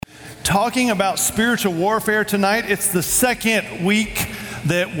talking about spiritual warfare tonight. It's the second week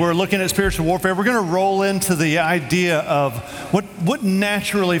that we're looking at spiritual warfare. We're going to roll into the idea of what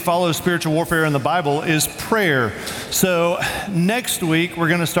naturally follows spiritual warfare in the Bible is prayer. So next week, we're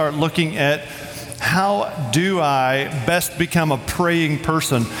going to start looking at how do I best become a praying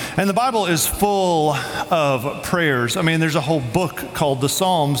person? And the Bible is full of prayers. I mean, there's a whole book called the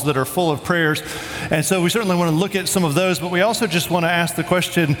Psalms that are full of prayers. And so we certainly want to look at some of those, but we also just want to ask the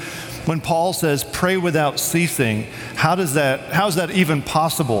question, when Paul says, pray without ceasing, how is that even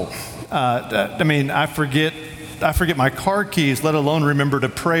possible? I mean, I forget my car keys, let alone remember to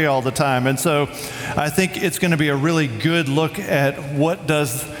pray all the time. And so I think it's going to be a really good look at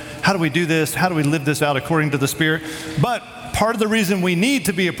how do we do this? How do we live this out according to the Spirit? But part of the reason we need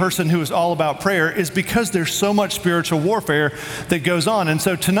to be a person who is all about prayer is because there's so much spiritual warfare that goes on. And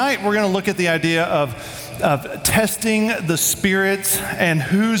so tonight we're going to look at the idea of testing the spirits and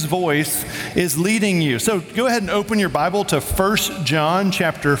whose voice is leading you. So go ahead and open your Bible to 1 John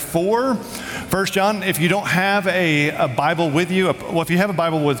chapter 4. 1 John, if you don't have a Bible with you, if you have a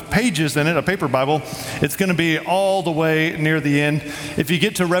Bible with pages in it, a paper Bible, it's going to be all the way near the end. If you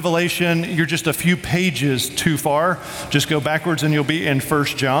get to Revelation, you're just a few pages too far. Just go backwards and you'll be in 1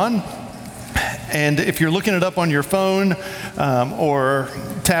 John. And if you're looking it up on your phone or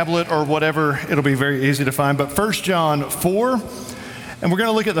tablet or whatever, it'll be very easy to find. But 1 John 4, and we're going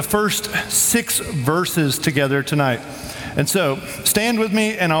to look at the first 6 verses together tonight. And so stand with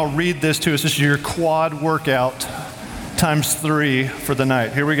me and I'll read this to us. This is your quad workout times 3 for the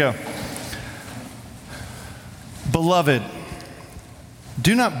night. Here we go. Beloved,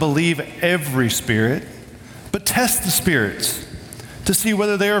 do not believe every spirit, but test the spirits to see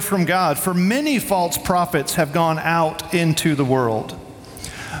whether they are from God. For many false prophets have gone out into the world.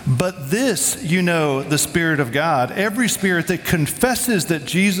 But this, you know, the Spirit of God. Every spirit that confesses that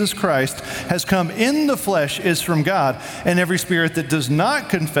Jesus Christ has come in the flesh is from God, and every spirit that does not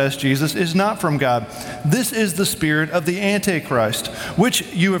confess Jesus is not from God. This is the spirit of the Antichrist, which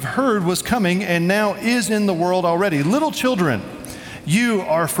you have heard was coming and now is in the world already. Little children, you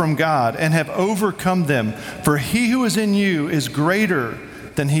are from God and have overcome them, for he who is in you is greater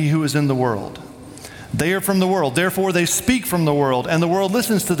than he who is in the world. They are from the world, therefore they speak from the world, and the world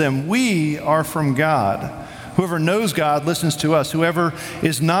listens to them. We are from God. Whoever knows God listens to us. Whoever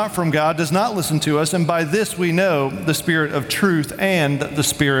is not from God does not listen to us, and by this we know the spirit of truth and the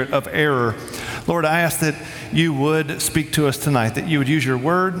spirit of error. Lord, I ask that you would speak to us tonight, that you would use your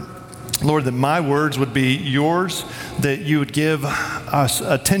word. Lord, that my words would be yours, that you would give us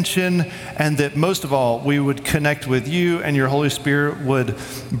attention, and that most of all, we would connect with you and your Holy Spirit would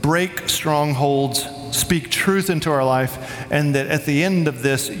break strongholds, speak truth into our life, and that at the end of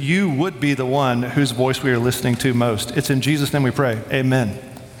this, you would be the one whose voice we are listening to most. It's in Jesus' name we pray. Amen.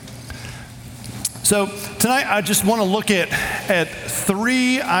 So tonight, I just want to look at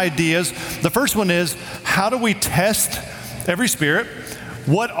 3 ideas. The first one is, how do we test every spirit?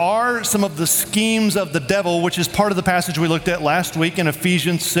 What are some of the schemes of the devil, which is part of the passage we looked at last week in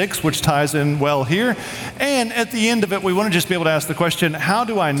Ephesians 6, which ties in well here. And at the end of it, we want to just be able to ask the question, how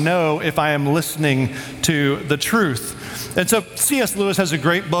do I know if I am listening to the truth? And so C.S. Lewis has a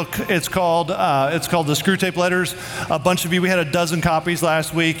great book. It's called the Screwtape Letters. A bunch of you, we had a dozen copies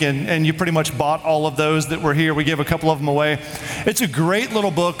last week, and you pretty much bought all of those that were here. We gave a couple of them away. It's a great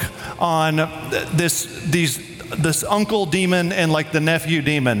little book on this uncle demon and like the nephew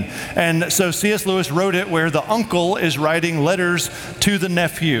demon. And so C.S. Lewis wrote it where the uncle is writing letters to the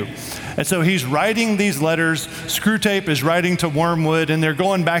nephew. And so he's writing these letters, Screwtape is writing to Wormwood, and they're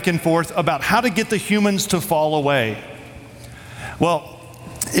going back and forth about how to get the humans to fall away. Well,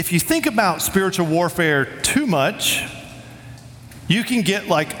 if you think about spiritual warfare too much, you can get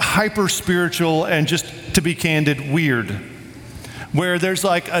like hyper spiritual and, just to be candid, weird. Where there's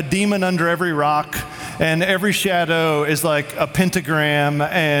like a demon under every rock, and every shadow is like a pentagram,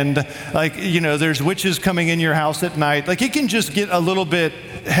 and like, you know, there's witches coming in your house at night. Like, it can just get a little bit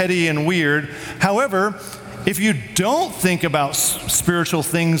heady and weird. However, if you don't think about spiritual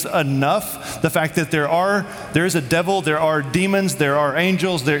things enough, the fact that there is a devil, there are demons, there are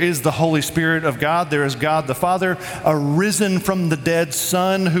angels, there is the Holy Spirit of God, there is God the Father, a risen from the dead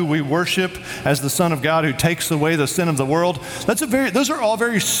Son who we worship as the Son of God who takes away the sin of the world. Those are all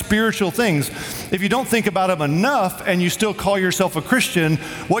very spiritual things. If you don't think about them enough and you still call yourself a Christian,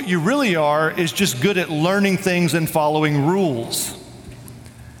 what you really are is just good at learning things and following rules.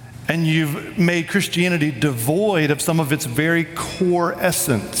 And you've made Christianity devoid of some of its very core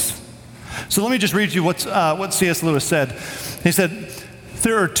essence. So let me just read you what C.S. Lewis said. He said,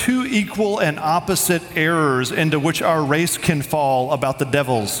 there are 2 equal and opposite errors into which our race can fall about the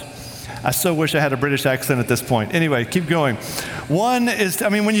devils. I so wish I had a British accent at this point. Anyway, keep going. One is,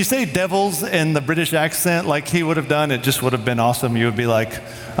 when you say devils in the British accent like he would have done, it just would have been awesome. You would be like,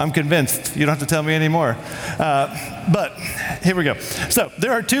 I'm convinced. You don't have to tell me anymore. But here we go. So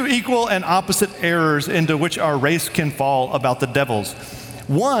there are two equal and opposite errors into which our race can fall about the devils.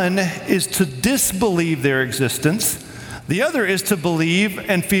 One is to disbelieve their existence. The other is to believe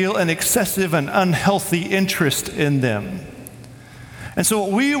and feel an excessive and unhealthy interest in them. And so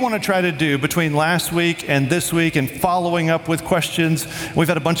what we want to try to do between last week and this week and following up with questions, we've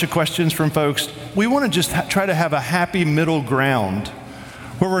had a bunch of questions from folks, we want to just try to have a happy middle ground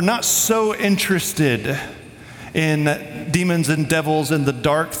where we're not so interested in demons and devils and the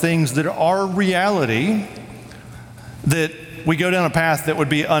dark things that are reality that we go down a path that would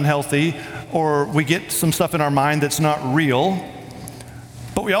be unhealthy, or we get some stuff in our mind that's not real.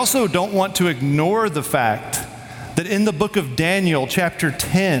 But we also don't want to ignore the fact that in the book of Daniel, chapter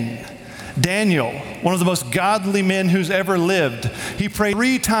 10, Daniel, one of the most godly men who's ever lived, he prayed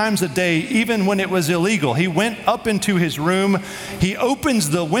 3 times a day, even when it was illegal. He went up into his room. He opens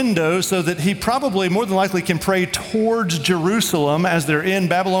the window so that he probably, more than likely, can pray towards Jerusalem as they're in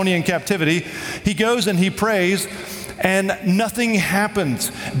Babylonian captivity. He goes and he prays, and nothing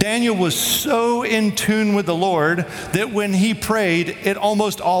happens. Daniel was so in tune with the Lord that when he prayed, it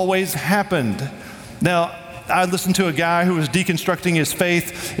almost always happened. Now, I listened to a guy who was deconstructing his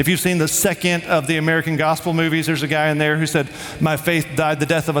faith. If you've seen the second of the American Gospel movies, there's a guy in there who said, my faith died the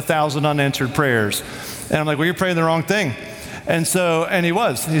death of 1,000 unanswered prayers. And I'm like, well, you're praying the wrong thing. And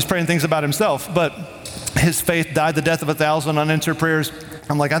he's praying things about himself, but his faith died the death of 1,000 unanswered prayers.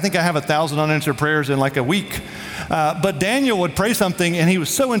 I'm like, I think I have 1,000 unanswered prayers in like a week. But Daniel would pray something, and he was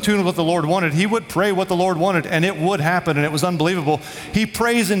so in tune with what the Lord wanted. He would pray what the Lord wanted, and it would happen, and it was unbelievable. He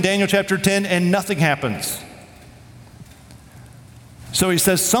prays in Daniel chapter 10, and nothing happens. So he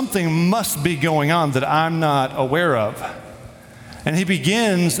says, something must be going on that I'm not aware of. And he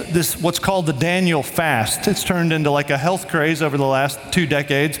begins this, what's called the Daniel fast. It's turned into like a health craze over the last 2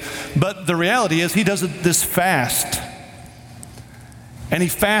 decades. But the reality is he does this fast. And he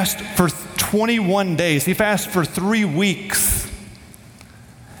fasts for 21 days. He fasts for 3 weeks.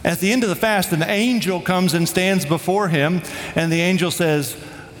 At the end of the fast, an angel comes and stands before him. And the angel says,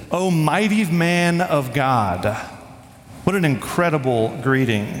 "O mighty man of God." What an incredible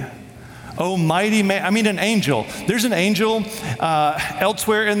greeting. Oh, mighty man. An angel. There's an angel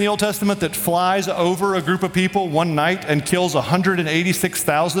elsewhere in the Old Testament that flies over a group of people one night and kills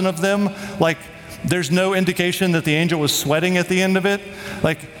 186,000 of them. Like, there's no indication that the angel was sweating at the end of it.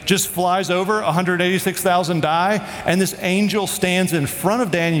 Like, just flies over, 186,000 die. And this angel stands in front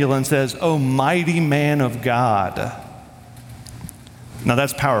of Daniel and says, "Oh, mighty man of God." Now,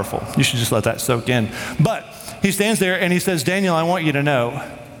 that's powerful. You should just let that soak in. But he stands there and he says, "Daniel, I want you to know,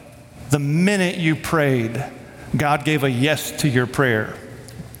 the minute you prayed, God gave a yes to your prayer.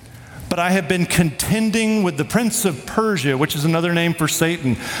 But I have been contending with the prince of Persia," which is another name for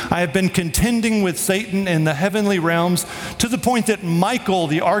Satan. "I have been contending with Satan in the heavenly realms to the point that Michael,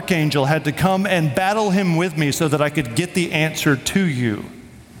 the archangel, had to come and battle him with me so that I could get the answer to you."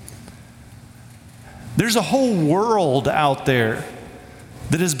 There's a whole world out there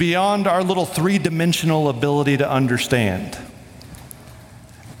that is beyond our little 3-dimensional ability to understand.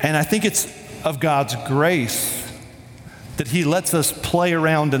 And I think it's of God's grace that he lets us play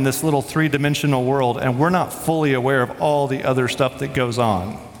around in this little 3-dimensional world, and we're not fully aware of all the other stuff that goes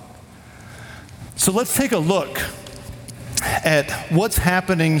on. So let's take a look at what's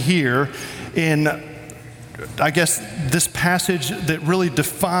happening here in, I guess, this passage that really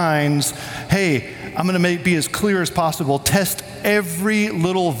defines, hey, I'm going to be as clear as possible. Test every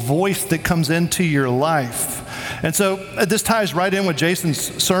little voice that comes into your life. And so this ties right in with Jason's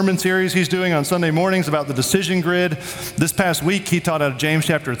sermon series he's doing on Sunday mornings about the decision grid. This past week, he taught out of James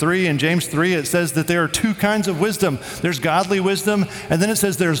chapter 3. In James 3, it says that there are 2 kinds of wisdom. There's godly wisdom, and then it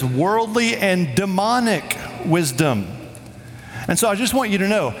says there's worldly and demonic wisdom. And so I just want you to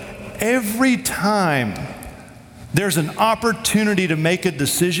know, every time there's an opportunity to make a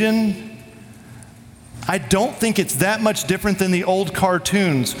decision, I don't think it's that much different than the old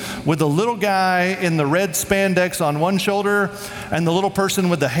cartoons with the little guy in the red spandex on one shoulder and the little person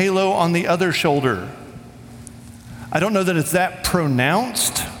with the halo on the other shoulder. I don't know that it's that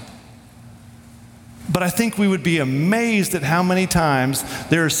pronounced, but I think we would be amazed at how many times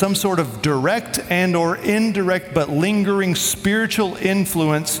there is some sort of direct and or indirect but lingering spiritual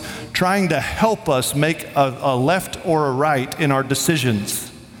influence trying to help us make a left or a right in our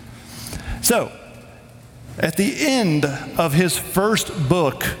decisions. So, at the end of his first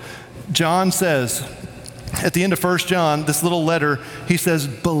book, John says, at the end of 1 John, this little letter, he says,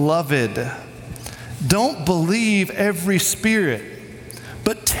 "Beloved, don't believe every spirit,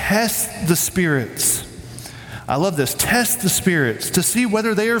 but test the spirits." I love this. Test the spirits to see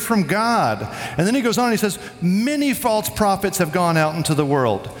whether they are from God. And then he goes on and he says, "Many false prophets have gone out into the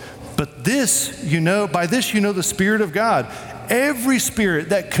world. But this, by this you know the Spirit of God. Every spirit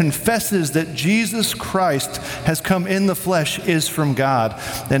that confesses that Jesus Christ has come in the flesh is from God.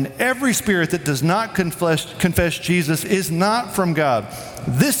 And every spirit that does not confess Jesus is not from God.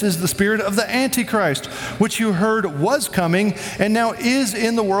 This is the spirit of the Antichrist, which you heard was coming and now is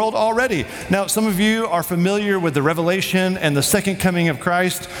in the world already." Now, some of you are familiar with the Revelation and the second coming of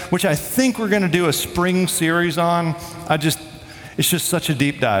Christ, which I think we're going to do a spring series on. It's just such a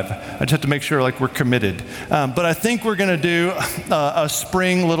deep dive. I just have to make sure we're committed. But I think we're going to do a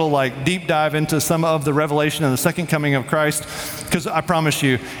spring little deep dive into some of the Revelation and the second coming of Christ. Because I promise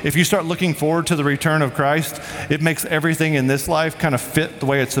you, if you start looking forward to the return of Christ, it makes everything in this life kind of fit the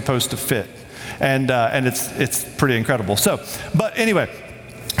way it's supposed to fit. And it's pretty incredible. But anyway,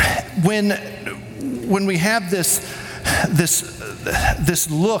 when we have this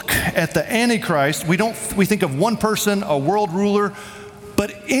look at the Antichrist, we think of one person, a world ruler,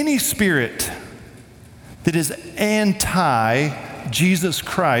 but any spirit that is anti-Jesus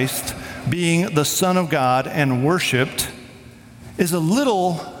Christ being the Son of God and worshiped is a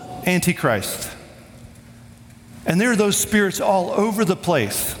little Antichrist. And there are those spirits all over the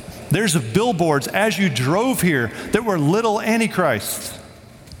place. There's billboards as you drove here that were little Antichrists.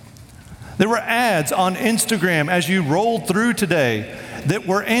 There were ads on Instagram as you rolled through today that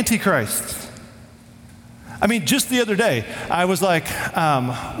were Antichrists. I mean, just the other day, I was what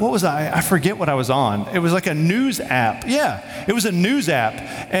was I? I forget what I was on. It was like a news app. Yeah, it was a news app.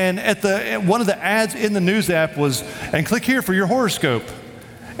 And one of the ads in the news app was, "And click here for your horoscope."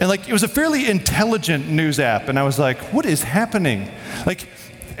 And it was a fairly intelligent news app. And I was like, what is happening?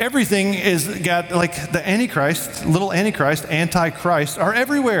 Everything is got the Antichrist, little Antichrist, Antichrist are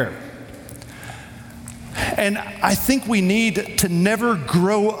everywhere. And I think we need to never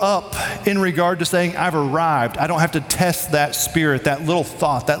grow up in regard to saying, "I've arrived. I don't have to test that spirit, that little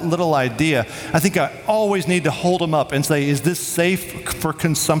thought, that little idea." I think I always need to hold them up and say, is this safe for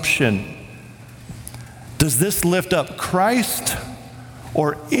consumption? Does this lift up Christ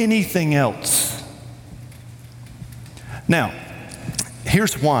or anything else? Now,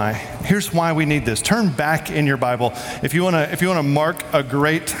 here's why we need this. Turn back in your Bible. If you want to mark a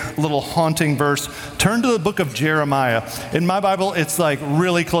great little haunting verse, turn to the book of Jeremiah. In my Bible, it's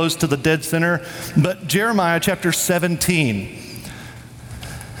really close to the dead center, but Jeremiah chapter 17.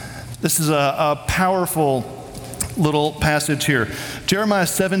 This is a powerful little passage here. Jeremiah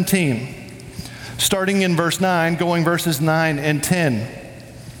 17, starting in verse 9, going verses 9 and 10.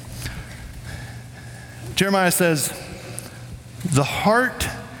 Jeremiah says, "The heart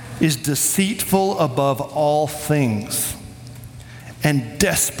is deceitful above all things and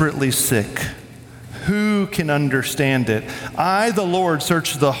desperately sick. Who can understand it? I, the Lord,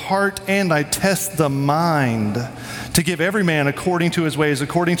 search the heart and I test the mind to give every man according to his ways,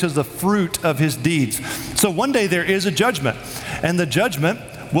 according to the fruit of his deeds." So one day there is a judgment, and the judgment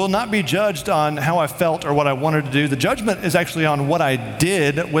will not be judged on how I felt or what I wanted to do. The judgment is actually on what I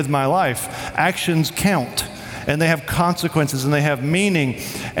did with my life. Actions count. And they have consequences and they have meaning.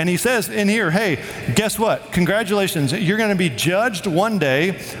 And he says in here, hey, guess what? Congratulations. You're going to be judged one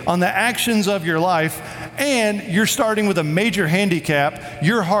day on the actions of your life, and you're starting with a major handicap.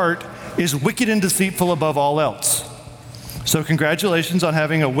 Your heart is wicked and deceitful above all else. So congratulations on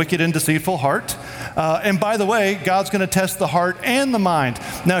having a wicked and deceitful heart. And by the way, God's going to test the heart and the mind.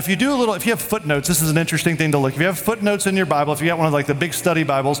 Now, if you have footnotes, this is an interesting thing to look. If you have footnotes in your Bible, if you got one of the big study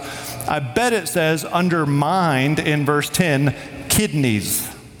Bibles, I bet it says under mind in verse 10, kidneys.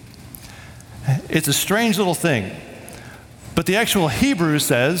 It's a strange little thing. But the actual Hebrew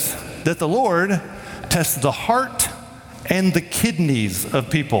says that the Lord tests the heart and the kidneys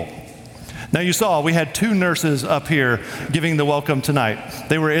of people. Now you saw we had 2 nurses up here giving the welcome tonight.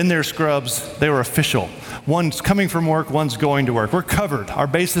 They were in their scrubs. They were official. One's coming from work, one's going to work. We're covered. Our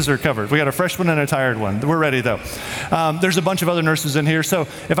bases are covered. We got a fresh one and a tired one. We're ready though. There's a bunch of other nurses in here. So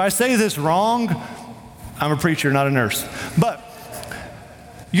if I say this wrong, I'm a preacher, not a nurse. But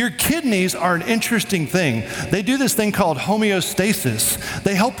your kidneys are an interesting thing. They do this thing called homeostasis.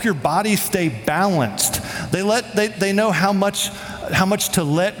 They help your body stay balanced. They know how much to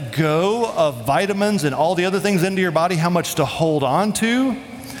let go of vitamins and all the other things into your body, how much to hold on to.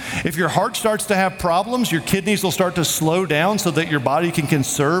 If your heart starts to have problems, your kidneys will start to slow down so that your body can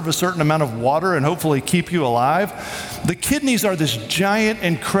conserve a certain amount of water and hopefully keep you alive. The kidneys are this giant,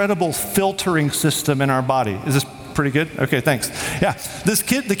 incredible filtering system in our body. Is this pretty good? Okay, thanks. Yeah,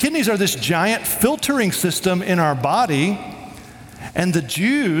 the kidneys are this giant filtering system in our body. And the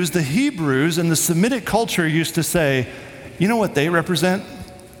Jews, the Hebrews, and the Semitic culture used to say, you know what they represent?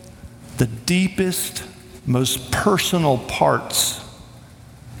 The deepest, most personal parts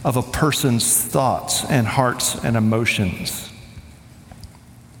of a person's thoughts and hearts and emotions.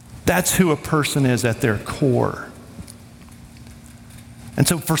 That's who a person is at their core. And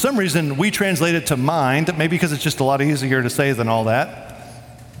so for some reason, we translate it to mind, maybe because it's just a lot easier to say than all that.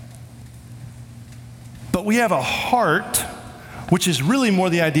 But we have a heart, which is really more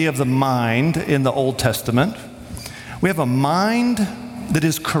the idea of the mind in the Old Testament. We have a mind that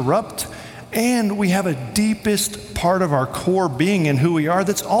is corrupt, and we have a deepest part of our core being in who we are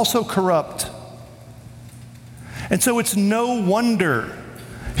that's also corrupt. And so it's no wonder,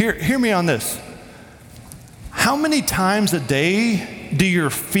 hear me on this. How many times a day do your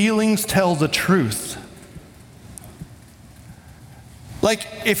feelings tell the truth? Like,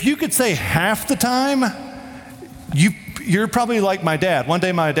 if you could say half the time, you're probably like my dad. One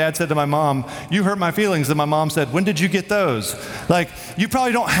day my dad said to my mom, "You hurt my feelings." And my mom said, "When did you get those?" Like, you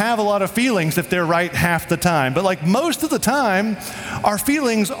probably don't have a lot of feelings if they're right half the time. But like most of the time, our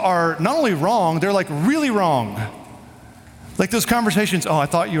feelings are not only wrong, they're like really wrong. Like those conversations, "Oh, I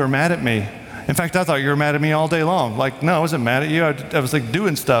thought you were mad at me. In fact, I thought you were mad at me all day long." Like, no, I wasn't mad at you. I was like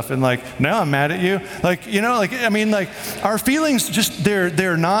doing stuff, and like, now I'm mad at you. Like, you know, like, I mean, like our feelings just,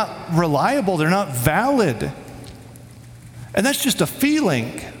 they're not reliable. They're not valid. And that's just a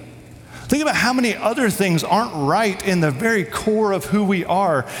feeling. Think about how many other things aren't right in the very core of who we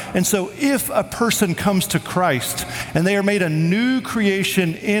are. And so if a person comes to Christ and they are made a new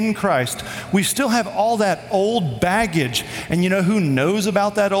creation in Christ, we still have all that old baggage. And you know who knows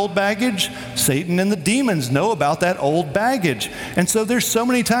about that old baggage? Satan and the demons know about that old baggage. And so there's so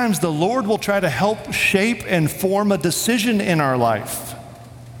many times the Lord will try to help shape and form a decision in our life.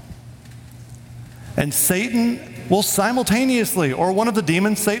 And Satan will simultaneously, or one of the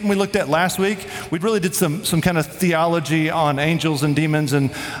demons, Satan, we looked at last week. We really did some kind of theology on angels and demons and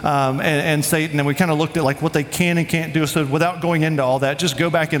Satan, and we kind of looked at like what they can and can't do. So without going into all that, just go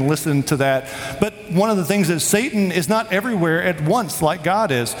back and listen to that. But one of the things is Satan is not everywhere at once like God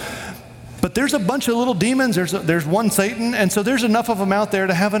is. But there's a bunch of little demons. There's one Satan, and so there's enough of them out there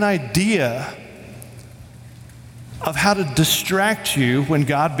to have an idea of how to distract you when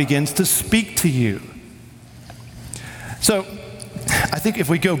God begins to speak to you. So I think if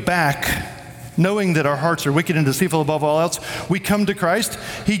we go back, knowing that our hearts are wicked and deceitful above all else, we come to Christ.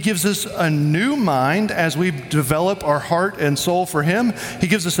 He gives us a new mind as we develop our heart and soul for Him. He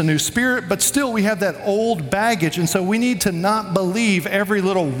gives us a new spirit, but still we have that old baggage. And so we need to not believe every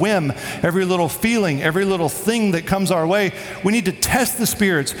little whim, every little feeling, every little thing that comes our way. We need to test the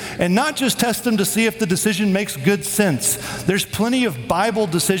spirits and not just test them to see if the decision makes good sense. There's plenty of Bible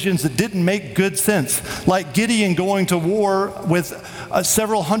decisions that didn't make good sense, like Gideon going to war with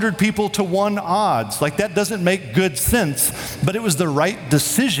several hundred people to one odds. Like that doesn't make good sense, but it was the right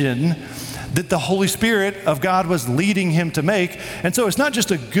decision that the Holy Spirit of God was leading him to make. And so it's not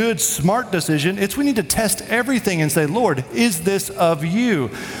just a good, smart decision. It's we need to test everything and say, Lord, is this of you?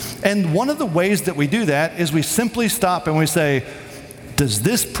 And one of the ways that we do that is we simply stop and we say, does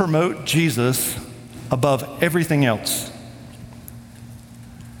this promote Jesus above everything else?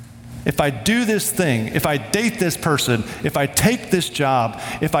 If I do this thing, if I date this person, if I take this job,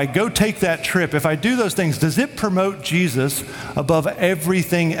 if I go take that trip, if I do those things, does it promote Jesus above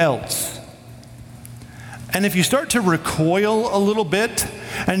everything else? And if you start to recoil a little bit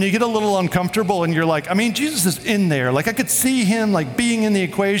and you get a little uncomfortable and you're like, I mean, Jesus is in there. Like I could see him like being in the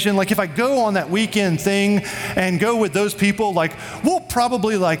equation. Like if I go on that weekend thing and go with those people, like we'll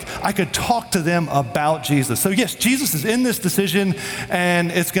probably like, I could talk to them about Jesus. So yes, Jesus is in this decision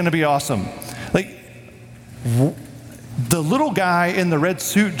and it's going to be awesome. Like the little guy in the red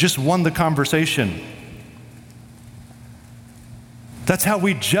suit just won the conversation. That's how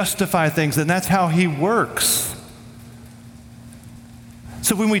we justify things, and that's how he works.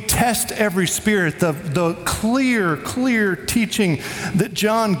 So when we test every spirit, the clear teaching that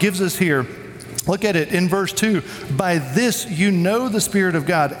John gives us here, look at it in verse 2. By this you know the Spirit of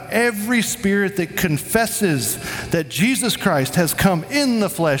God. Every spirit that confesses that Jesus Christ has come in the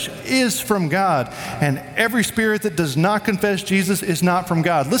flesh is from God. And every spirit that does not confess Jesus is not from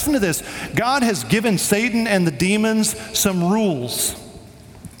God. Listen to this. God has given Satan and the demons some rules.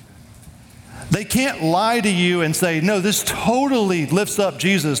 They can't lie to you and say, no, this totally lifts up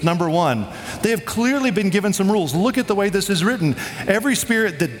Jesus, number one. They have clearly been given some rules. Look at the way this is written. Every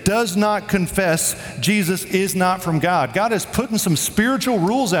spirit that does not confess Jesus is not from God. God is putting some spiritual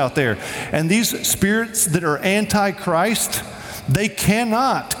rules out there. And these spirits that are anti-Christ, they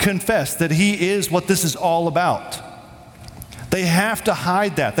cannot confess that he is what this is all about. They have to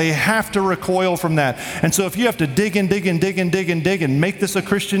hide that. They have to recoil from that. And so if you have to dig and make this a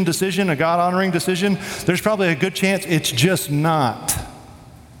Christian decision, a God-honoring decision, there's probably a good chance it's just not.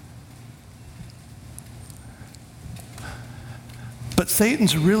 But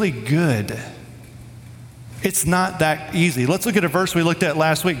Satan's really good. It's not that easy. Let's look at a verse we looked at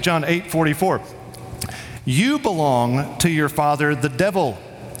last week, John 8:44. You belong to your father, the devil,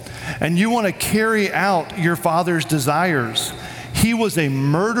 and you want to carry out your father's desires. He was a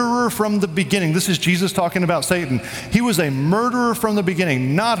murderer from the beginning. This is Jesus talking about Satan. He was a murderer from the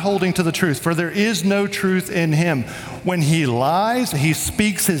beginning, not holding to the truth, for there is no truth in him. When he lies, he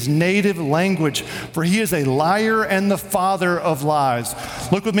speaks his native language, for he is a liar and the father of lies.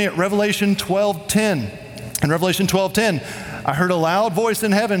 Look with me at Revelation 12:10. In Revelation 12:10, I heard a loud voice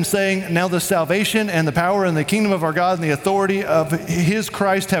in heaven saying, now the salvation and the power and the kingdom of our God and the authority of his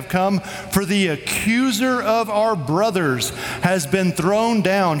Christ have come, for the accuser of our brothers has been thrown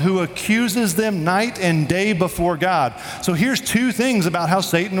down, who accuses them night and day before God. So here's two things about how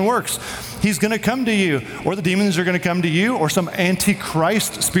Satan works. He's going to come to you, or the demons are going to come to you, or some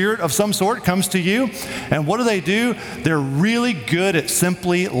antichrist spirit of some sort comes to you. And what do? They're really good at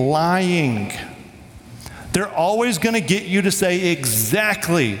simply lying. They're always going to get you to say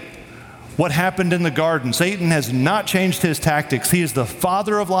exactly what happened in the garden. Satan has not changed his tactics. He is the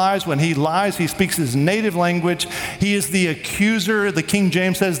father of lies. When he lies, he speaks his native language. He is the accuser. The King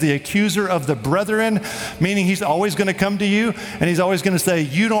James says the accuser of the brethren, meaning he's always going to come to you and he's always going to say,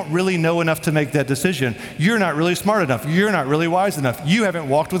 you don't really know enough to make that decision. You're not really smart enough. You're not really wise enough. You haven't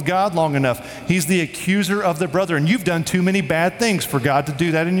walked with God long enough. He's the accuser of the brethren. You've done too many bad things for God to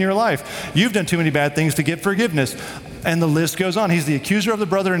do that in your life. You've done too many bad things to get forgiveness. And the list goes on. He's the accuser of the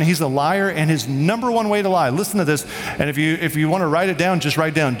brethren, and he's a liar, and his number one way to lie. Listen to this, and if you want to write it down, just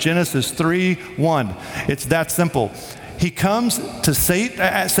write down Genesis 3:1. It's that simple. He comes to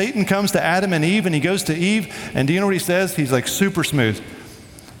Satan comes to Adam and Eve, and he goes to Eve, and do you know what he says? He's like super smooth.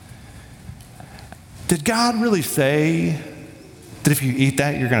 Did God really say that if you eat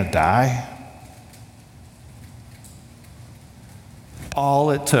that, you're going to die?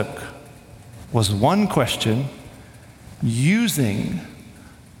 All it took was one question, using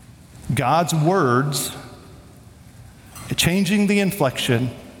God's words, changing the inflection,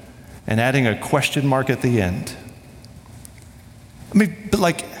 and adding a question mark at the end. I mean, but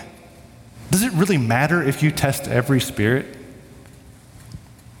like, does it really matter if you test every spirit?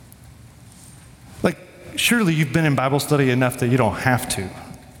 Like, surely you've been in Bible study enough that you don't have to.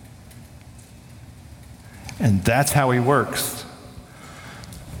 And that's how he works.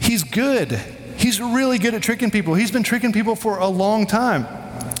 He's good. He's really good at tricking people. He's been tricking people for a long time.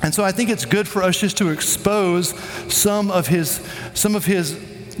 And so I think it's good for us just to expose some of his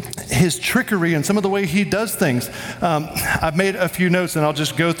trickery and some of the way he does things. I've made a few notes and I'll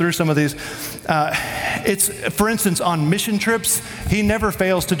just go through some of these. It's, for instance, on mission trips, he never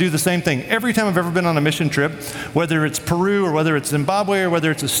fails to do the same thing. Every time I've ever been on a mission trip, whether it's Peru or whether it's Zimbabwe or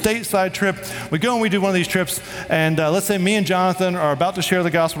whether it's a stateside trip, we go and we do one of these trips, and let's say me and Jonathan are about to share the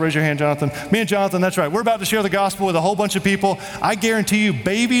gospel. Raise your hand, Jonathan. Me and Jonathan, that's right. We're about to share the gospel with a whole bunch of people. I guarantee you,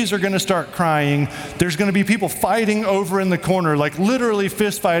 babies are going to start crying. There's going to be people fighting over in the corner, like literally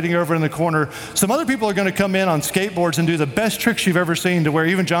fist fighting over in the corner. Some other people are going to come in on skateboards and do the best tricks you've ever seen, to where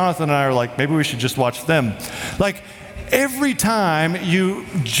even Jonathan and I are like, maybe we should just watch them. Like, every time you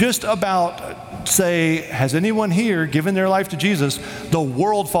just about say, has anyone here given their life to Jesus, the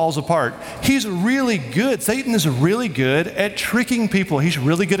world falls apart. He's really good. Satan is really good at tricking people. He's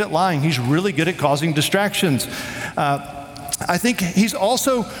really good at lying. He's really good at causing distractions. I think he's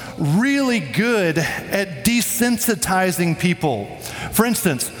also really good at desensitizing people. For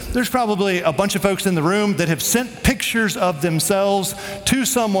instance, there's probably a bunch of folks in the room that have sent pictures of themselves to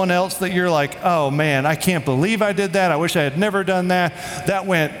someone else that you're like, oh man, I can't believe I did that. I wish I had never done that. That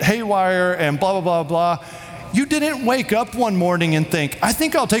went haywire and blah, blah, blah, blah. You didn't wake up one morning and think, I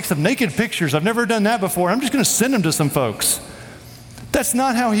think I'll take some naked pictures. I've never done that before. I'm just going to send them to some folks. That's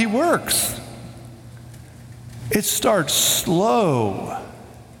not how he works. It starts slow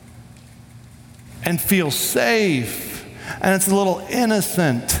and feels safe, and it's a little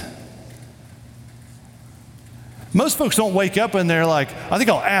innocent. Most folks don't wake up and they're like, I think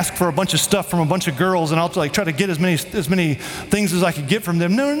I'll ask for a bunch of stuff from a bunch of girls and I'll like try to get as many things as I can get from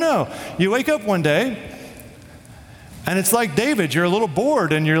them. No. You wake up one day and it's like David, you're a little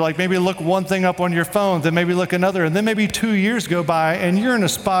bored and you're like, maybe look one thing up on your phone, then maybe look another, and then maybe 2 years go by and you're in a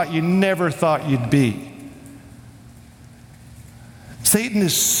spot you never thought you'd be. Satan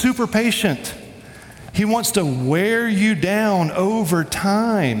is super patient. He wants to wear you down over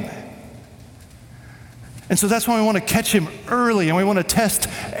time. And so that's why we want to catch him early, and we want to test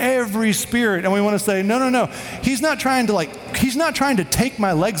every spirit, and we want to say, no. He's not trying to take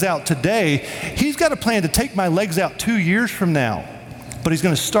my legs out today. He's got a plan to take my legs out 2 years from now, but he's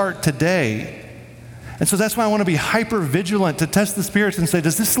going to start today. And so that's why I want to be hyper vigilant to test the spirits and say,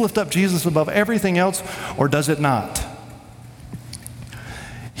 does this lift up Jesus above everything else, or does it not?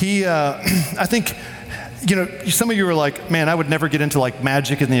 I think, some of you are like, man, I would never get into like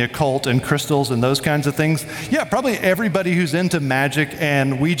magic and the occult and crystals and those kinds of things. Yeah, probably everybody who's into magic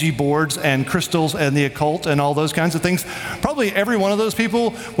and Ouija boards and crystals and the occult and all those kinds of things, probably every one of those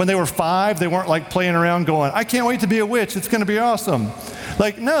people, when they were 5, they weren't like playing around going, I can't wait to be a witch, it's going to be awesome.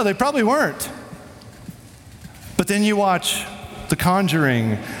 Like, no, they probably weren't. But then you watch The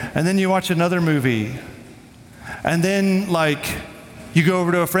Conjuring, and then you watch another movie, and then like, you go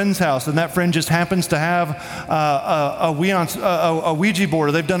over to a friend's house, and that friend just happens to have a Ouija board,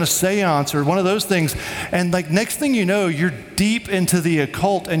 or they've done a seance, or one of those things. And like next thing you know, you're deep into the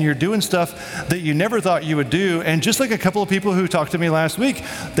occult, and you're doing stuff that you never thought you would do. And just like a couple of people who talked to me last week,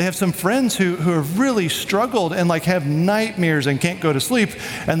 they have some friends who have really struggled and like have nightmares and can't go to sleep,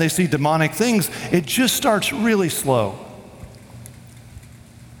 and they see demonic things. It just starts really slow.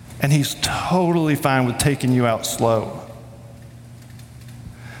 And he's totally fine with taking you out slow.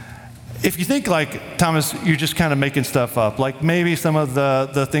 If you think like, Thomas, you're just kind of making stuff up, like maybe some of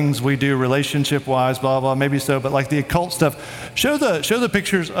the things we do relationship-wise, blah, blah, maybe so, but like the occult stuff, show the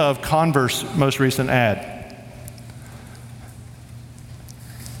pictures of Converse most recent ad.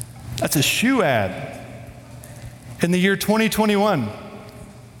 That's a shoe ad in the year 2021.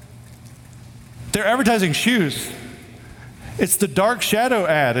 They're advertising shoes. It's the Dark Shadow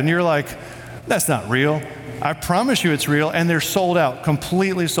ad, and you're like, that's not real. I promise you it's real, and they're sold out,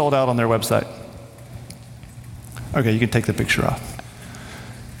 completely sold out on their website. Okay, you can take the picture off.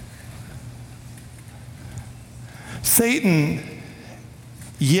 Satan,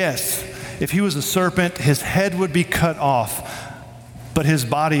 yes, if he was a serpent, his head would be cut off, but his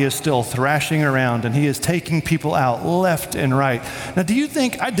body is still thrashing around, and he is taking people out left and right. Now, do you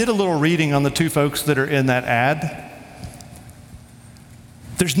think, I did a little reading on the 2 folks that are in that ad.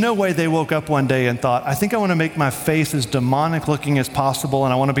 There's no way they woke up one day and thought, I think I want to make my face as demonic looking as possible,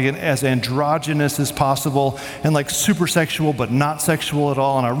 and I want to be as androgynous as possible, and like super sexual but not sexual at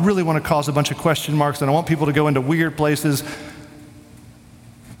all, and I really want to cause a bunch of question marks, and I want people to go into weird places.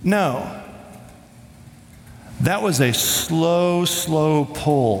 No. That was a slow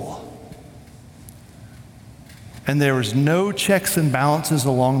pull. And there was no checks and balances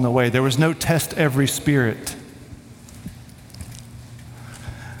along the way. There was no test every spirit.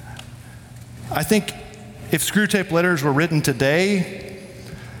 I think if Screwtape Letters were written today,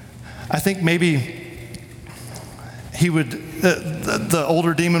 I think maybe he would, the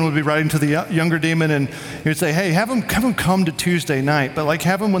older demon would be writing to the younger demon, and he would say, hey, have them come to Tuesday night, but like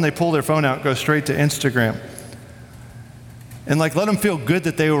have them when they pull their phone out, go straight to Instagram. And like let them feel good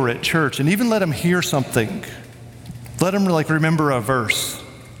that they were at church, and even let them hear something. Let them like remember a verse.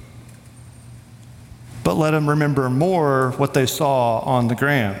 But let them remember more what they saw on the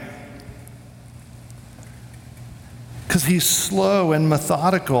gram. Because he's slow and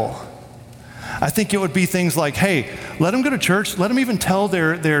methodical. I think it would be things like, hey, let them go to church, let them even tell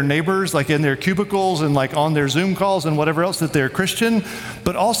their neighbors, like in their cubicles and like on their Zoom calls and whatever else, that they're Christian,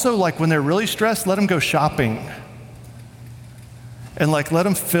 but also like when they're really stressed, let them go shopping. And like let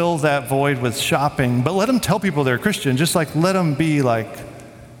them fill that void with shopping, but let them tell people they're Christian, just like let them be like,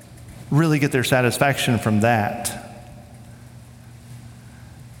 really get their satisfaction from that.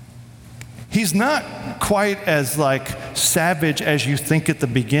 He's not quite as like savage as you think at the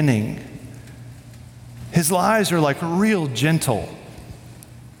beginning. His lies are like real gentle.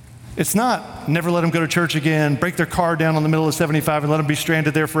 It's not never let them go to church again, break their car down on the middle of 75 and let them be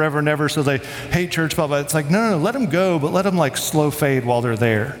stranded there forever and ever so they hate church. Blah, blah. It's like, no, let them go, but let them like slow fade while they're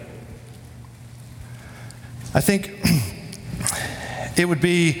there. I think it would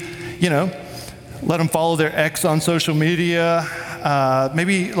be, let them follow their ex on social media.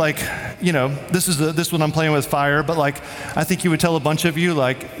 Maybe like, this one I'm playing with fire, but like, I think you would tell a bunch of you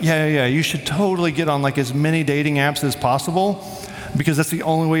like, yeah, you should totally get on like as many dating apps as possible. because that's the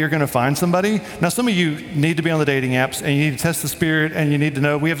only way you're going to find somebody. Now, some of you need to be on the dating apps, and you need to test the spirit, and you need to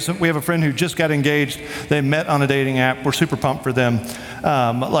know. We have a friend who just got engaged. They met on a dating app. We're super pumped for them.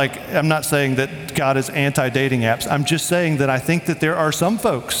 I'm not saying that God is anti-dating apps. I'm just saying that I think that there are some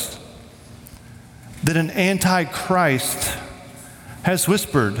folks that an anti-Christ has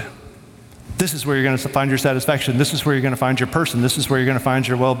whispered, this is where you're going to find your satisfaction. This is where you're going to find your person. This is where you're going to find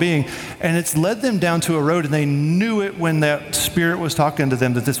your well-being. And it's led them down to a road, and they knew it when that spirit was talking to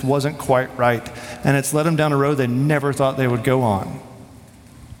them that this wasn't quite right. And it's led them down a road they never thought they would go on.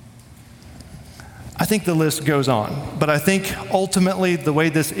 I think the list goes on, but I think ultimately the way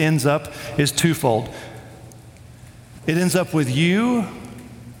this ends up is twofold. It ends up with you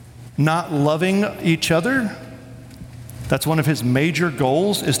not loving each other. That's one of his major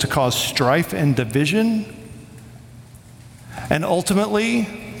goals, is to cause strife and division. And ultimately,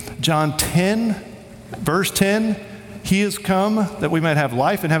 John 10, verse 10, he has come that we might have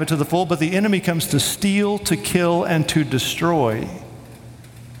life and have it to the full, but the enemy comes to steal, to kill, and to destroy.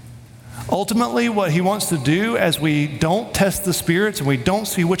 Ultimately, what he wants to do, as we don't test the spirits and we don't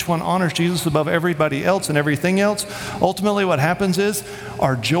see which one honors Jesus above everybody else and everything else, ultimately what happens is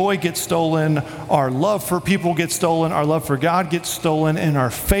our joy gets stolen, our love for people gets stolen, our love for God gets stolen, and our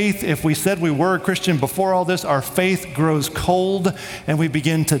faith, if we said we were a Christian before all this, our faith grows cold and we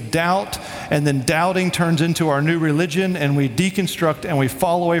begin to doubt, and then doubting turns into our new religion, and we deconstruct and we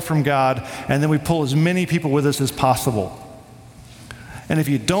fall away from God, and then we pull as many people with us as possible. And if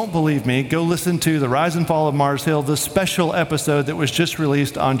you don't believe me, go listen to The Rise and Fall of Mars Hill, the special episode that was just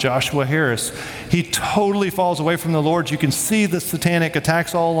released on Joshua Harris. He totally falls away from the Lord. You can see the satanic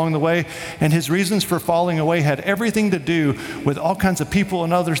attacks all along the way, and his reasons for falling away had everything to do with all kinds of people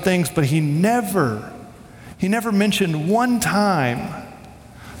and other things, but he never mentioned one time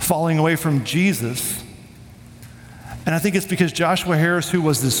falling away from Jesus. And I think it's because Joshua Harris, who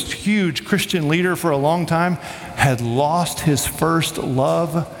was this huge Christian leader for a long time, had lost his first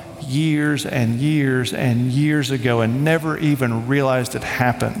love years and years and years ago and never even realized it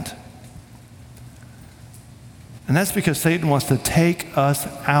happened. And that's because Satan wants to take us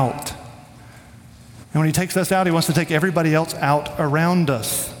out. And when he takes us out, he wants to take everybody else out around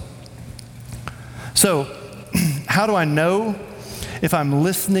us. So, how do I know if I'm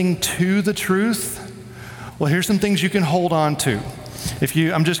listening to the truth? Well, here's some things you can hold on to.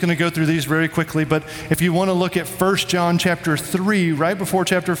 I'm just going to go through these very quickly, but if you want to look at 1 John chapter 3, right before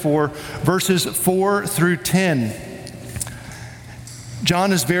chapter 4, verses 4 through 10.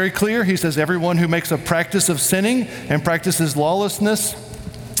 John is very clear. He says, everyone who makes a practice of sinning and practices lawlessness,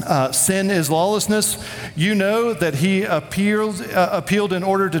 sin is lawlessness. You know that he appealed in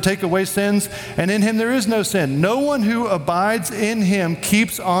order to take away sins, and in him there is no sin. No one who abides in him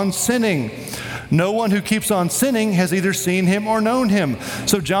keeps on sinning. No one who keeps on sinning has either seen him or known him.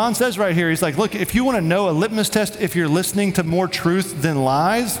 So John says right here, he's like, look, if you want to know a litmus test, if you're listening to more truth than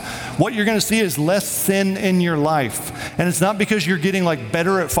lies, what you're going to see is less sin in your life. And it's not because you're getting like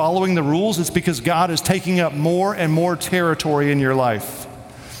better at following the rules. It's because God is taking up more and more territory in your life.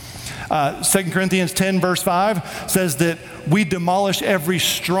 2 Corinthians 10 verse 5 says that we demolish every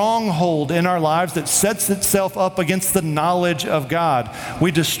stronghold in our lives that sets itself up against the knowledge of God.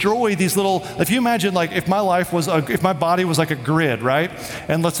 We destroy these little, if you imagine like if my body was like a grid, right?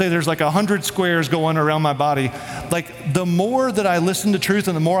 And let's say there's like 100 squares going around my body. Like the more that I listen to truth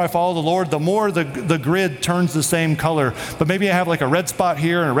and the more I follow the Lord, the more the grid turns the same color. But maybe I have like a red spot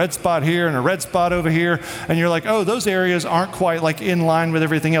here and a red spot here and a red spot over here. And you're like, oh, those areas aren't quite like in line with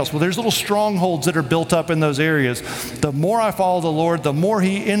everything else. Well, there's little strongholds that are built up in those areas. The more I follow the Lord, the more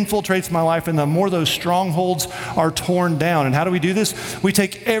he infiltrates my life and the more those strongholds are torn down. And how do we do this? We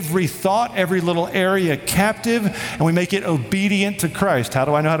take every thought, every little area captive, and we make it obedient to Christ. How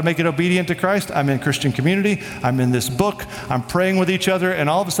do I know how to make it obedient to Christ? I'm in Christian community. I'm in this book. I'm praying with each other, and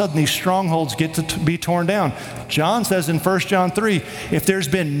all of a sudden these strongholds get to be torn down. John says in 1 John 3, if there's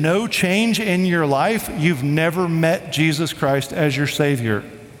been no change in your life, you've never met Jesus Christ as your Savior.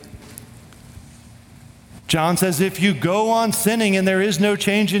 John says if you go on sinning and there is no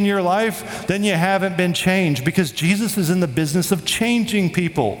change in your life, then you haven't been changed, because Jesus is in the business of changing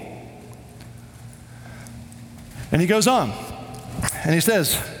people. And he goes on and he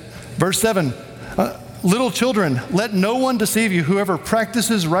says, verse 7, Little children, let no one deceive you. Whoever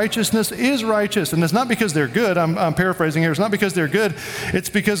practices righteousness is righteous. And it's not because they're good. I'm paraphrasing here. It's not because they're good. It's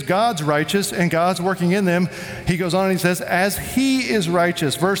because God's righteous and God's working in them. He goes on and he says, as he is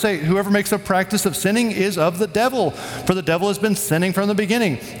righteous. Verse 8, whoever makes a practice of sinning is of the devil, for the devil has been sinning from the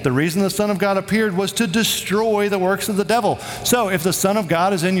beginning. The reason the Son of God appeared was to destroy the works of the devil. So if the Son of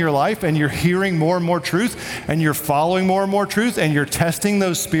God is in your life and you're hearing more and more truth and you're following more and more truth and you're testing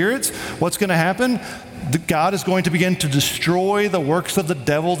those spirits, what's going to happen? God is going to begin to destroy the works of the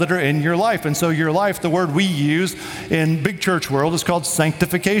devil that are in your life. And so your life, the word we use in big church world is called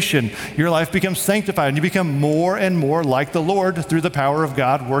sanctification. Your life becomes sanctified and you become more and more like the Lord through the power of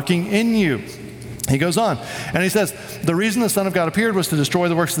God working in you. He goes on and he says, the reason the Son of God appeared was to destroy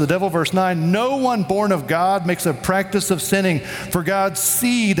the works of the devil. Verse 9, no one born of God makes a practice of sinning, for God's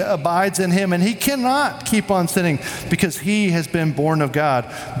seed abides in him, and he cannot keep on sinning because he has been born of God.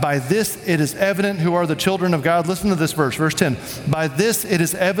 By this it is evident who are the children of God. Listen to this verse, verse 10. By this it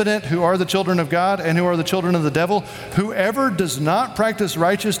is evident who are the children of God and who are the children of the devil. Whoever does not practice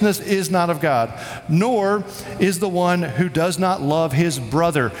righteousness is not of God, nor is the one who does not love his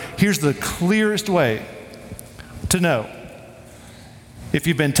brother. Here's the clearest way to know if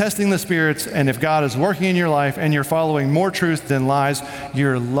you've been testing the spirits and if God is working in your life and you're following more truth than lies.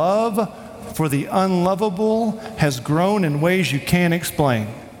 Your love for the unlovable has grown in ways you can't explain.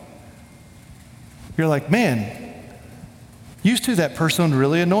 You're like, man, used to that person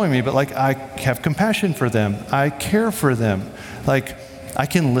really annoy me, but like I have compassion for them. I care for them. Like I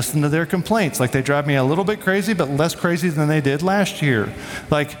can listen to their complaints. Like they drive me a little bit crazy, but less crazy than they did last year.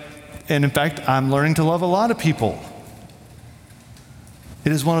 And in fact, I'm learning to love a lot of people.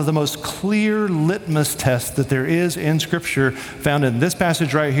 It is one of the most clear litmus tests that there is in Scripture, found in this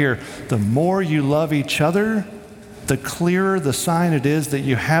passage right here. The more you love each other, the clearer the sign it is that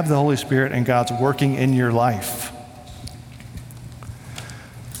you have the Holy Spirit and God's working in your life.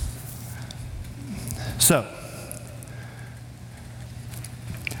 So,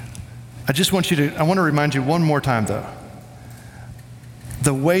 I want to remind you one more time though.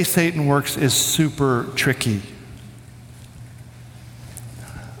 The way Satan works is super tricky.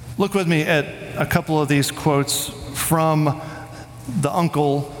 Look with me at a couple of these quotes from the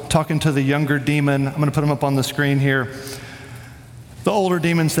uncle talking to the younger demon. I'm going to put them up on the screen here. The older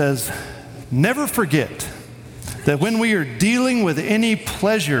demon says, never forget that when we are dealing with any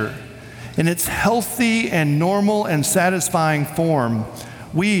pleasure in its healthy and normal and satisfying form,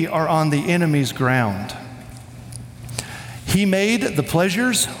 we are on the enemy's ground. He made the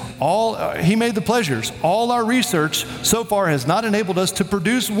pleasures. All our research so far has not enabled us to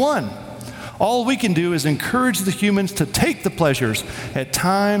produce one. All we can do is encourage the humans to take the pleasures at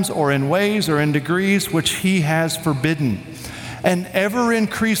times or in ways or in degrees which he has forbidden. An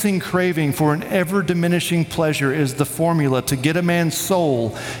ever-increasing craving for an ever-diminishing pleasure is the formula to get a man's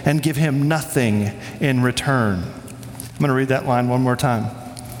soul and give him nothing in return. I'm going to read that line one more time.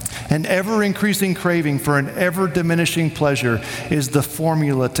 An ever-increasing craving for an ever-diminishing pleasure is the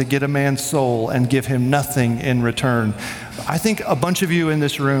formula to get a man's soul and give him nothing in return. I think a bunch of you in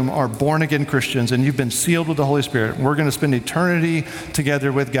this room are born-again Christians and you've been sealed with the Holy Spirit. We're going to spend eternity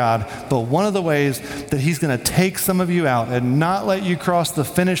together with God. But one of the ways that he's going to take some of you out and not let you cross the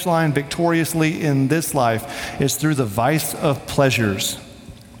finish line victoriously in this life is through the vice of pleasures.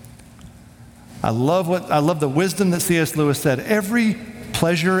 I love the wisdom that C.S. Lewis said. Every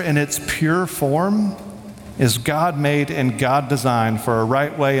pleasure in its pure form is God made and God designed for a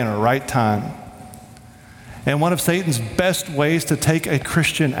right way and a right time. And one of Satan's best ways to take a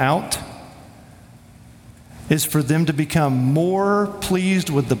Christian out is for them to become more pleased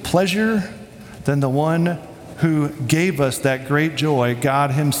with the pleasure than the one who gave us that great joy,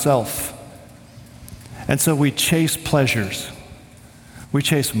 God himself. And so we chase pleasures. We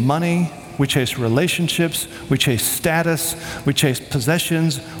chase money. We chase relationships, we chase status, we chase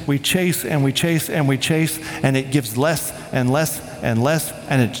possessions, we chase and we chase and we chase, and it gives less and less and less,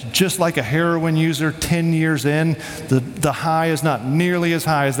 and it's just like a heroin user 10 years in. The high is not nearly as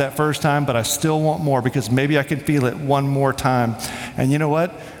high as that first time, but I still want more because maybe I can feel it one more time. And you know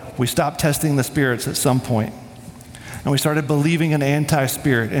what? We stopped testing the spirits at some point. And we started believing an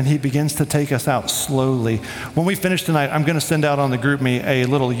anti-spirit, and he begins to take us out slowly. When we finish tonight, I'm going to send out on the GroupMe a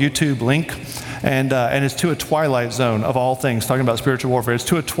little YouTube link, and it's to a Twilight Zone of all things, talking about spiritual warfare. It's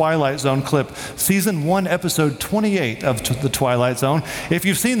to a Twilight Zone clip, season 1, episode 28 of the Twilight Zone. If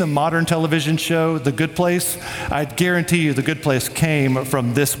you've seen the modern television show, The Good Place, I guarantee you The Good Place came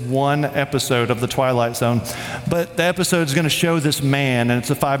from this one episode of the Twilight Zone. But the episode is going to show this man, and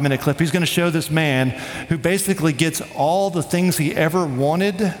it's a 5-minute clip. He's going to show this man who basically gets all the things he ever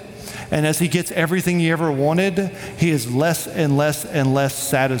wanted, And as he gets everything he ever wanted, he is less and less and less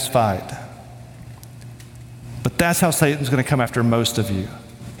satisfied. But that's how Satan's going to come after most of you.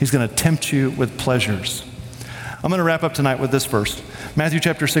 He's going to tempt you with pleasures. I'm going to wrap up tonight with this verse. Matthew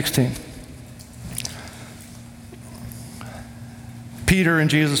chapter 16. Peter and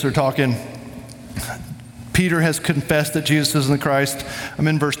Jesus are talking. Peter has confessed that Jesus is the Christ. I'm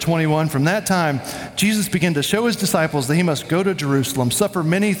in verse 21. From that time, Jesus began to show his disciples that he must go to Jerusalem, suffer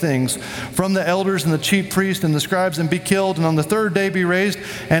many things from the elders and the chief priests and the scribes, and be killed, and on the third day be raised.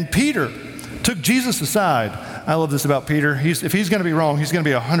 And Peter took Jesus aside. I love this about Peter. If he's going to be wrong, he's going to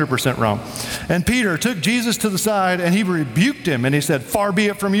be 100% wrong. And Peter took Jesus to the side, and he rebuked him, and he said, "Far be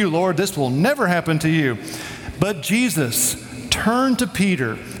it from you, Lord, this will never happen to you." But Jesus turned to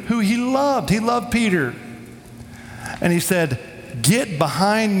Peter, who he loved. He loved Peter. And he said, "Get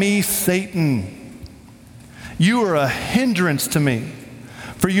behind me, Satan. You are a hindrance to me,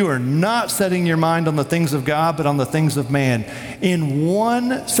 for you are not setting your mind on the things of God, but on the things of man." In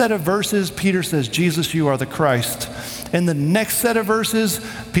one set of verses, Peter says, "Jesus, you are the Christ." In the next set of verses,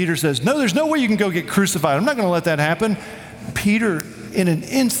 Peter says, "No, there's no way you can go get crucified. I'm not going to let that happen." Peter, in an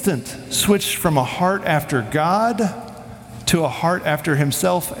instant, switched from a heart after God to a heart after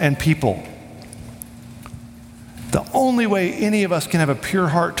himself and people. The only way any of us can have a pure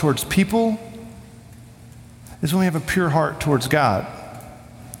heart towards people is when we have a pure heart towards God.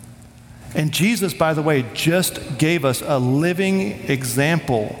 And Jesus, by the way, just gave us a living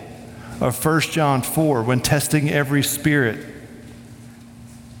example of 1 John 4 when testing every spirit.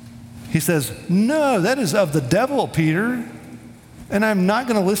 He says, "No, that is of the devil, Peter, and I'm not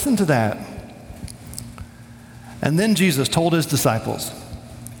going to listen to that." And then Jesus told his disciples,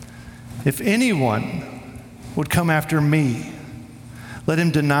 "If anyone would come after me, let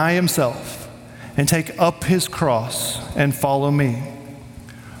him deny himself and take up his cross and follow me.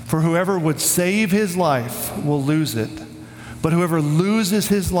 For whoever would save his life will lose it, but whoever loses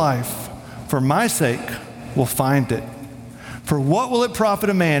his life for my sake will find it. For what will it profit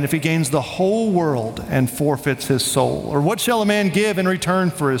a man if he gains the whole world and forfeits his soul? Or what shall a man give in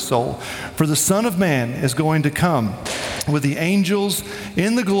return for his soul? For the Son of Man is going to come with the angels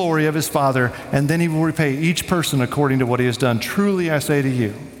in the glory of his Father, and then he will repay each person according to what he has done. Truly I say to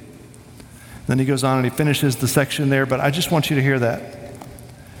you." Then he goes on and he finishes the section there, but I just want you to hear that.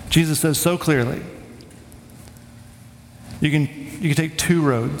 Jesus says so clearly, you can take two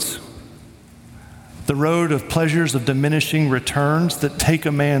roads. The road of pleasures of diminishing returns that take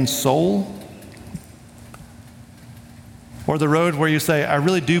a man's soul, or the road where you say, "I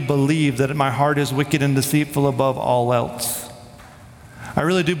really do believe that my heart is wicked and deceitful above all else. I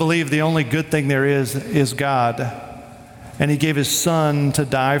really do believe the only good thing there is God, and he gave his Son to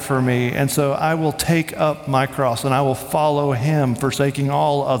die for me, and so I will take up my cross and I will follow him, forsaking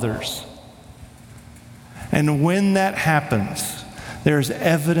all others." And when that happens, there's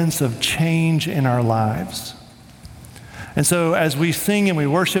evidence of change in our lives. And so as we sing and we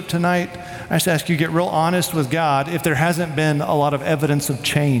worship tonight, I just ask you to get real honest with God if there hasn't been a lot of evidence of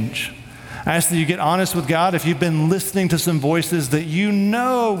change. I ask that you get honest with God if you've been listening to some voices that you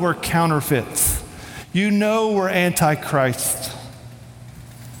know were counterfeits. You know were antichrist.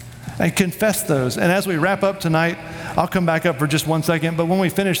 And confess those. And as we wrap up tonight, I'll come back up for just 1 second, but when we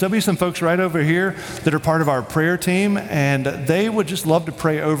finish, there'll be some folks right over here that are part of our prayer team, and they would just love to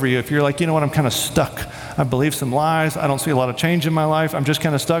pray over you. If you're like, "You know what, I'm kind of stuck. I believe some lies. I don't see a lot of change in my life. I'm just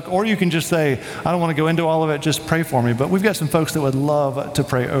kind of stuck." Or you can just say, "I don't want to go into all of it, just pray for me." But we've got some folks that would love to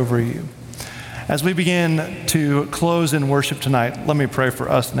pray over you. As we begin to close in worship tonight, let me pray for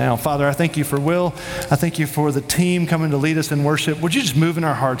us now. Father, I thank you for Will. I thank you for the team coming to lead us in worship. Would you just move in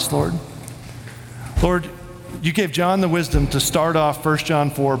our hearts, Lord? Lord, you gave John the wisdom to start off 1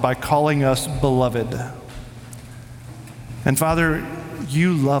 John 4 by calling us beloved. And Father,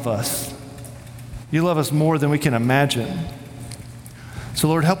 you love us. You love us more than we can imagine. So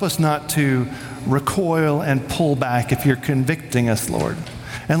Lord, help us not to recoil and pull back if you're convicting us, Lord.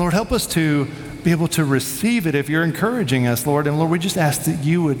 And Lord, help us to be able to receive it if you're encouraging us, Lord. And Lord, we just ask that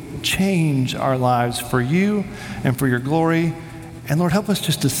you would change our lives for you and for your glory. And Lord, help us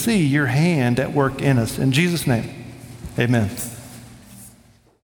just to see your hand at work in us. In Jesus' name, amen.